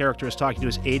Sheldon character is talking to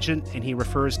his agent, and he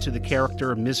refers to the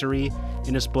character Misery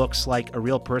in his books like a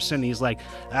real person. He's like,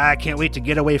 I can't wait to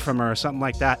get away from her, or something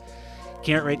like that.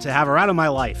 Can't wait to have her out of my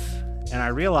life. And I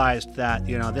realized that,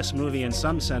 this movie, in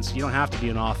some sense, you don't have to be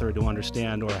an author to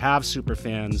understand or have super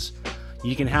fans.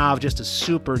 You can have just a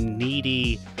super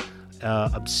needy,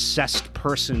 obsessed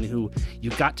person who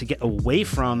you've got to get away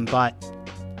from. But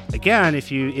again,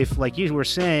 if like you were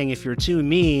saying, if you're too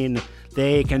mean,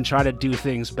 they can try to do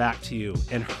things back to you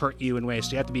and hurt you in ways.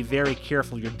 So you have to be very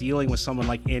careful. You're dealing with someone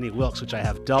like Annie Wilkes, which I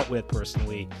have dealt with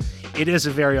personally. It is a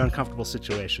very uncomfortable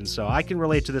situation. So I can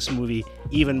relate to this movie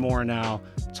even more now.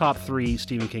 Top 3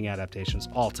 Stephen King adaptations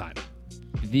all time.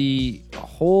 The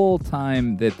whole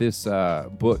time that this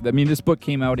this book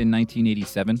came out in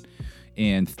 1987,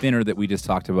 and Thinner that we just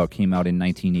talked about came out in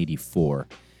 1984.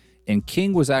 And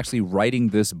King was actually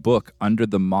writing this book under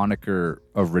the moniker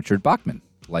of Richard Bachman,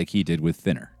 like he did with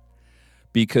Thinner.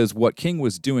 Because what King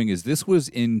was doing is this was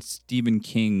in Stephen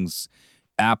King's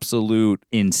absolute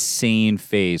insane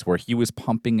phase where he was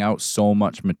pumping out so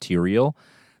much material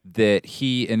that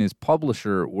he and his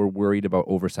publisher were worried about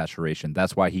oversaturation.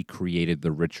 That's why he created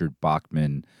the Richard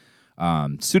Bachman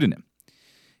pseudonym.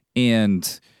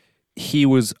 And he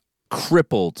was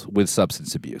crippled with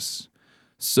substance abuse.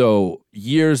 So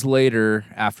years later,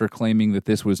 after claiming that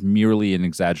this was merely an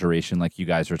exaggeration, like you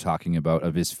guys are talking about,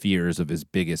 of his fears of his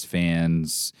biggest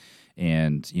fans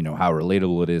and, you know, how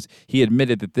relatable it is, he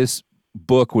admitted that this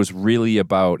book was really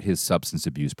about his substance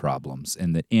abuse problems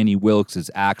and that Annie Wilkes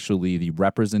is actually the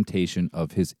representation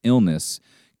of his illness,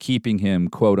 keeping him,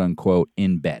 quote unquote,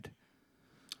 in bed.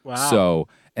 Wow. So,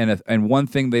 and one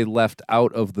thing they left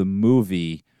out of the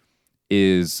movie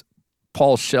is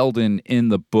Paul Sheldon in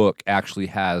the book actually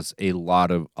has a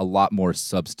lot more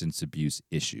substance abuse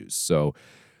issues. So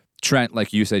Trent,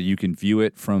 like you said, you can view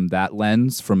it from that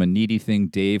lens, from a needy thing.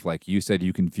 Dave, like you said,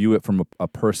 you can view it from a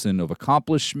person of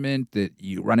accomplishment that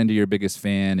you run into your biggest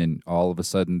fan and all of a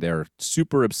sudden they're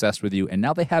super obsessed with you and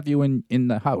now they have you in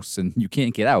the house and you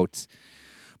can't get out.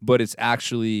 But it's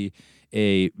actually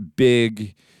a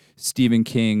big Stephen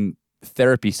King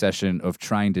therapy session of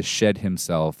trying to shed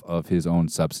himself of his own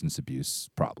substance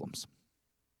abuse problems.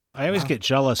 I always get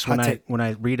jealous when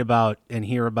I read about and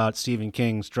hear about Stephen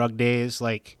King's drug days.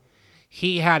 Like,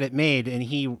 he had it made and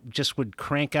he just would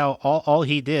crank out. All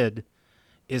he did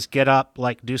is get up,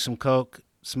 like, do some coke,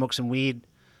 smoke some weed,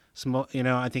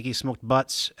 I think he smoked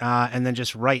butts, and then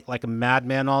just write like a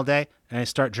madman all day. And I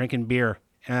start drinking beer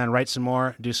and then write some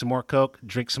more, do some more coke,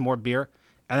 drink some more beer.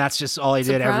 And that's just all he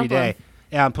did every day.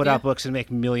 Yeah, and put out books and make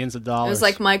millions of dollars. It was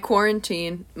like my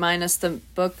quarantine, minus the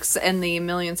books and the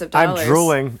millions of dollars. I'm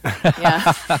drooling.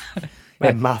 Yeah.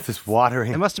 My mouth is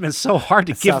watering. It must have been so hard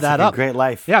to give that up. A great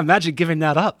life. Yeah, imagine giving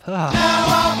that up.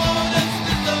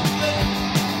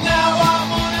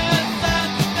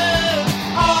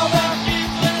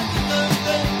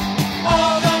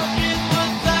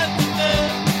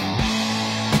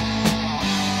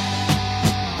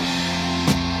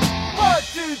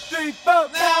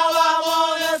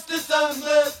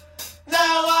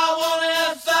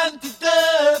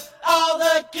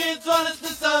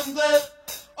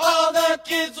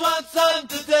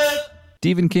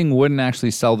 Stephen King wouldn't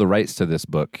actually sell the rights to this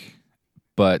book,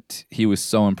 but he was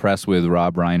so impressed with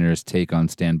Rob Reiner's take on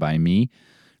Stand By Me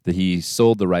that he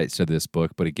sold the rights to this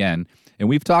book. But again, and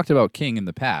we've talked about King in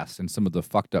the past and some of the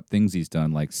fucked up things he's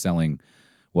done, like selling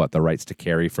the rights to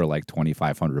Carrie for like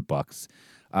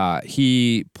 $2,500.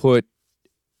 He put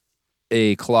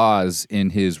a clause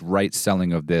in his rights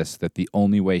selling of this that the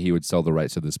only way he would sell the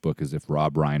rights to this book is if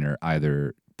Rob Reiner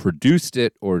either produced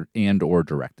it or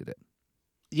directed it.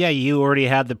 Yeah, you already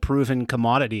had the proven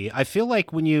commodity. I feel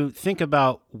like when you think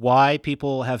about why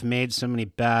people have made so many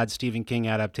bad Stephen King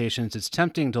adaptations, it's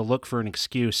tempting to look for an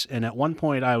excuse. And at one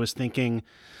point I was thinking,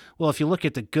 well, if you look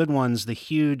at the good ones, the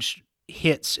huge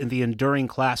hits and the enduring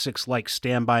classics like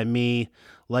Stand By Me,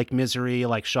 like Misery,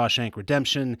 like Shawshank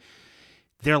Redemption,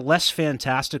 they're less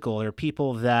fantastical. They're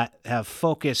people that have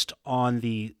focused on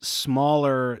the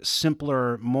smaller,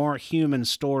 simpler, more human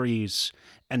stories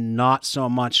and not so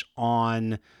much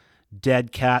on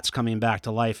dead cats coming back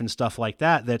to life and stuff like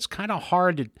that. That's kind of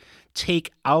hard to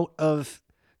take out of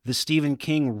the Stephen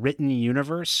King written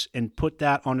universe and put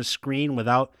that on a screen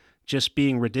without just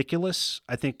being ridiculous.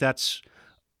 I think that's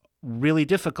really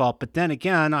difficult. But then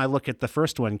again, I look at the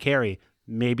first one, Carrie,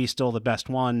 maybe still the best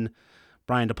one.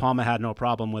 Brian De Palma had no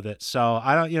problem with it. So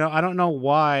I don't know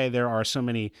why there are so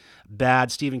many bad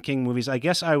Stephen King movies. I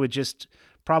guess I would just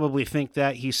probably think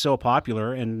that he's so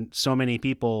popular and so many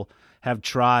people have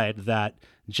tried that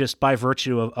just by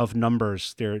virtue of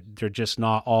numbers, they're just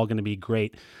not all going to be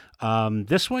great.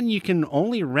 This one you can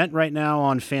only rent right now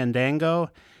on Fandango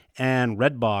and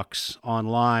Redbox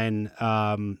online.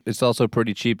 It's also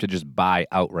pretty cheap to just buy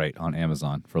outright on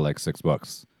Amazon for like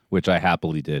 $6, which I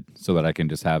happily did so that I can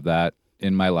just have that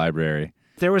in my library.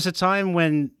 There was a time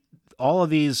when all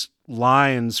of these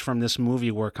lines from this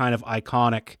movie were kind of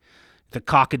iconic. The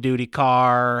cock-a-doodle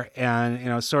car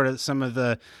and, sort of some of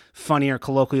the funnier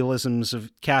colloquialisms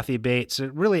of Kathy Bates.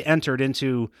 It really entered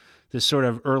into this sort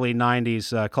of early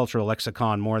 90s cultural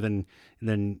lexicon more than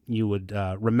you would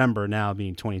remember now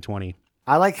being 2020.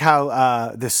 I like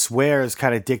how the swears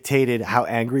kind of dictated how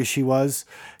angry she was,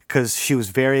 because she was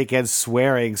very against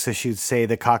swearing, so she would say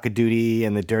the cock-a-doodle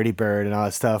and the dirty bird and all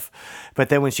that stuff. But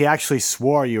then when she actually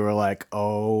swore, you were like,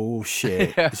 oh,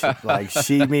 shit.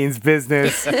 She means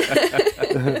business.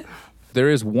 There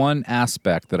is one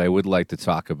aspect that I would like to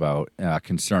talk about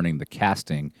concerning the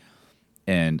casting.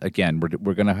 And again,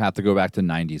 we're going to have to go back to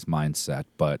 90s mindset,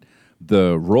 but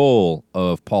the role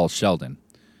of Paul Sheldon,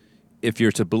 if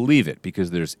you're to believe it,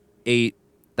 because there's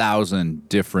 8,000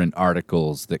 different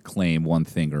articles that claim one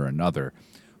thing or another.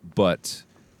 But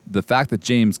the fact that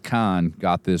James Caan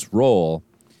got this role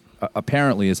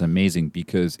apparently is amazing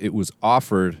because it was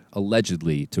offered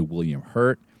allegedly to William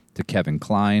Hurt to Kevin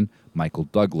Kline, Michael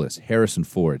Douglas, Harrison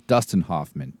Ford, Dustin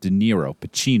Hoffman, De Niro,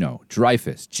 Pacino,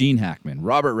 Dreyfuss, Gene Hackman,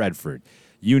 Robert Redford,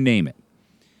 you name it.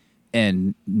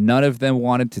 And none of them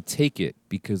wanted to take it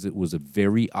because it was a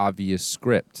very obvious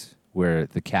script where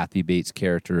the Kathy Bates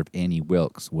character of Annie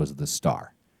Wilkes was the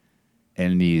star.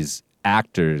 And these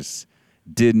actors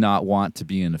did not want to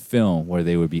be in a film where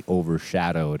they would be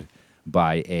overshadowed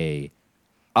by a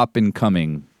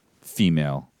up-and-coming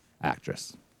female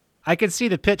actress. I could see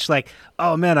the pitch like,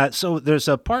 oh, man, so there's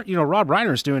a part, Rob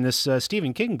Reiner's doing this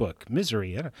Stephen King book,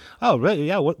 Misery. Oh, really?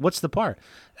 Yeah, what's the part?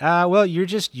 Well,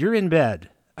 you're in bed.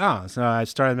 Oh, so I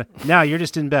started, now you're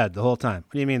just in bed the whole time.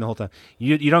 What do you mean the whole time?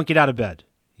 You don't get out of bed.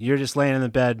 You're just laying in the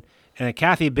bed, and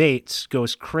Kathy Bates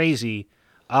goes crazy.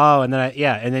 Oh, and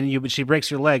then she breaks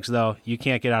your legs, though. You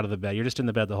can't get out of the bed. You're just in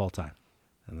the bed the whole time.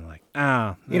 And they're like,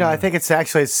 I think it's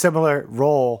actually a similar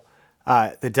role.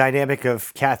 The dynamic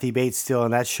of Kathy Bates still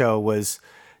in that show was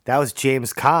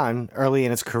James Caan early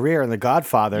in his career in The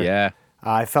Godfather. Yeah.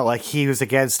 I felt like he was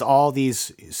against all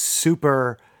these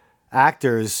super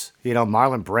actors,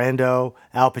 Marlon Brando,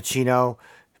 Al Pacino.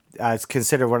 It's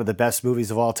considered one of the best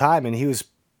movies of all time, and he was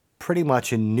pretty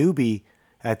much a newbie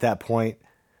at that point.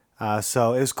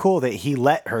 So it was cool that he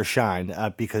let her shine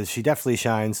because she definitely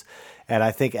shines. And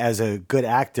I think as a good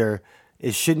actor,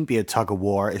 it shouldn't be a tug of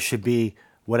war. It should be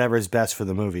whatever is best for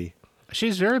the movie.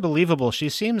 She's very believable. She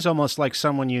seems almost like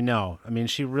someone you know. I mean,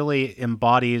 she really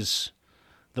embodies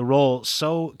the role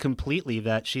so completely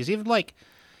that she's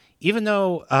even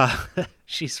though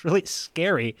she's really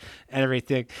scary and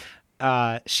everything,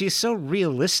 she's so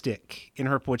realistic in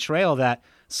her portrayal that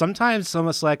sometimes it's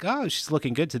almost like, oh, she's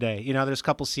looking good today. There's a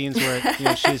couple scenes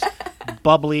where she's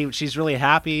bubbly, she's really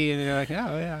happy, and you're like,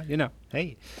 oh, yeah,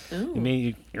 hey. Ooh. I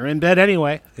mean, you're in bed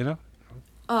anyway,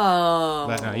 Oh.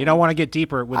 But you don't want to get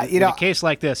deeper with a case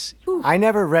like this. I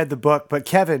never read the book, but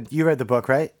Kevin, you read the book,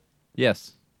 right?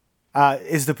 Yes.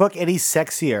 Is the book any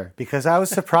sexier? Because I was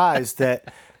surprised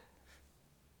that...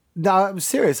 No, I'm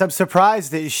serious. I'm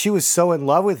surprised that she was so in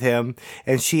love with him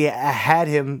and she had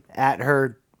him at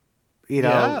her,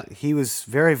 he was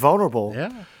very vulnerable.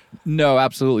 Yeah. No,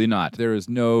 absolutely not. There is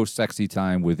no sexy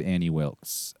time with Annie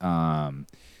Wilkes.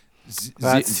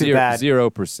 That's too bad.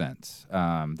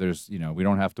 0%. There's, we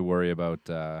don't have to worry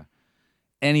about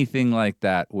anything like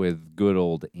that with good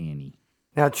old Annie.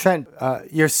 Now, Trent,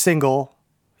 you're single.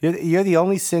 You're the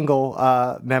only single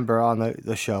member on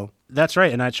the show. That's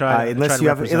right, and I try.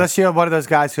 Unless you're one of those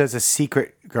guys who has a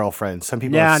secret girlfriend. Some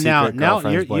people have secret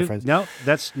girlfriends,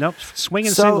 boyfriends.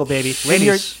 Swinging single, baby.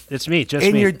 Ladies, it's me, just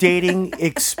me. In your dating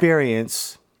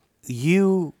experience,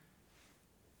 you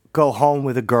go home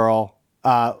with a girl.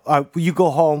 You go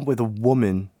home with a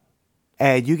woman,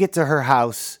 and you get to her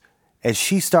house, and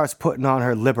she starts putting on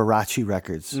her Liberace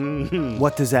records. Mm-hmm.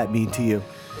 What does that mean to you?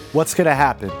 What's going to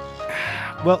happen?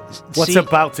 Well, what's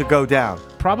about to go down?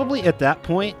 Probably at that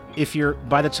point,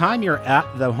 by the time you're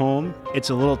at the home,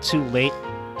 it's a little too late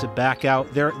to back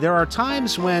out. There are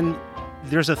times when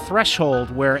there's a threshold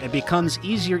where it becomes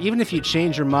easier, even if you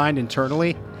change your mind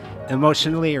internally,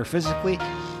 emotionally or physically.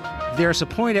 There's a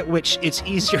point at which it's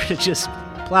easier to just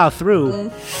plow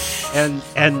through and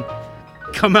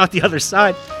come out the other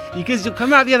side, because you'll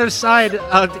come out the other side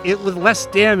of it with less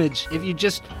damage if you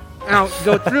just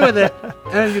go through with it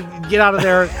and you get out of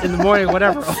there in the morning,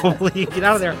 whatever. Hopefully you get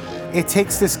out of there. It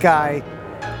takes this guy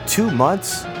 2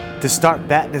 months to start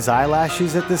batting his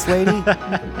eyelashes at this lady.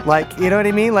 You know what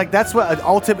I mean? That's what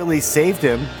ultimately saved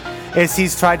him, is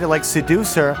he's tried to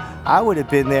seduce her. I would have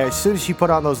been there as soon as she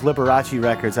put on those Liberace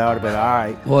records. I would have been all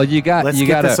right. Well, let's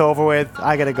get this over with.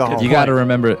 I gotta go home. You got to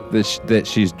remember that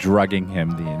she's drugging him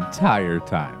the entire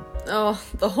time. Oh,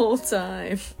 the whole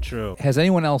time. True. Has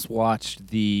anyone else watched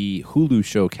the Hulu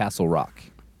show Castle Rock?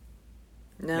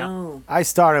 No. I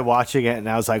started watching it and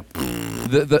I was like,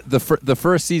 the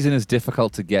first season is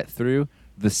difficult to get through.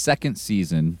 The second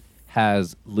season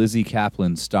has Lizzie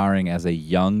Kaplan starring as a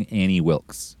young Annie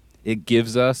Wilkes. It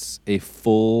gives us a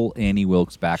full Annie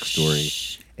Wilkes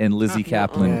backstory, and Lizzie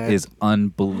Kaplan is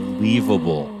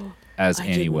unbelievable as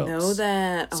Annie Wilkes. I didn't know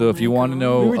that. So if you want to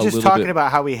know, we were just talking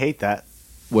about how we hate that.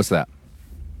 What's that?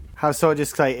 How someone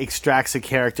just extracts a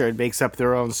character and makes up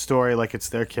their own story like it's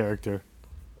their character.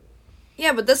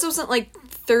 Yeah, but this wasn't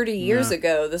 30 years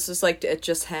ago. This was it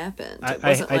just happened.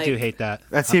 I do hate that.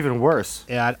 That's even worse.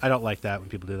 Yeah, I don't like that when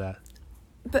people do that.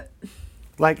 But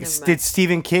did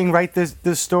Stephen King write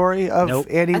the story of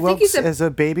Annie Wilkes as a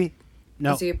baby?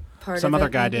 No, is he a part some of other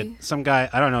it, guy maybe? did. Some guy,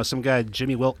 I don't know. Some guy,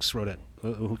 Jimmy Wilkes, wrote it.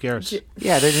 Who cares?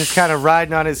 Yeah, they're just kind of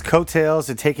riding on his coattails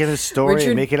and taking his story Richard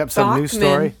and making up some new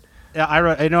story. Yeah, I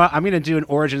wrote. You know what? I'm going to do an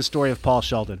origin story of Paul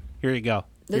Sheldon. Here you go.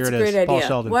 That's a it great is. Paul idea.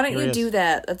 Sheldon. Why don't Here you he is. do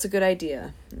that? That's a good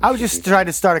idea. I was just trying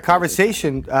to start a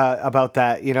conversation about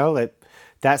that. You know,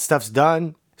 that stuff's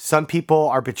done. Some people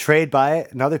are betrayed by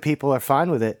it, and other people are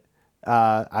fine with it.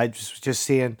 I just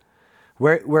seeing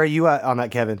where are you at on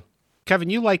that, Kevin? Kevin,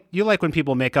 you like when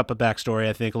people make up a backstory,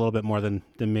 I think, a little bit more than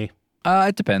me.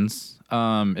 It depends.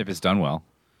 If it's done well,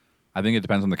 I think it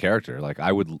depends on the character. Like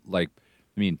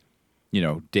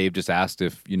Dave just asked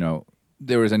if,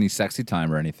 there was any sexy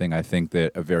time or anything. I think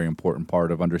that a very important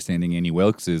part of understanding Annie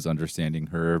Wilkes is understanding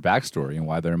her backstory and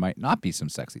why there might not be some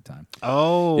sexy time.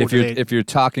 Oh, if you're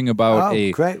talking about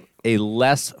great. a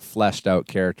less fleshed out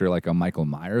character like a Michael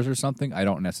Myers or something, I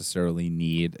don't necessarily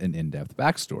need an in-depth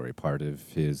backstory. Part of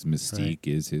his mystique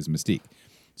is his mystique.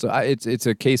 So it's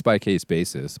a case-by-case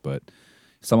basis, but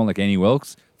someone like Annie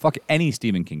Wilkes, fuck any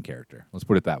Stephen King character. Let's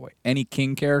put it that way. Any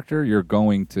King character, you're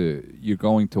going to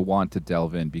want to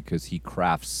delve in because he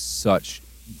crafts such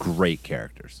great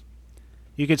characters.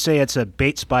 You could say it's a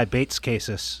Bates by Bates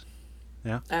cases.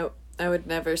 Yeah. I would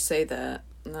never say that.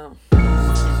 No.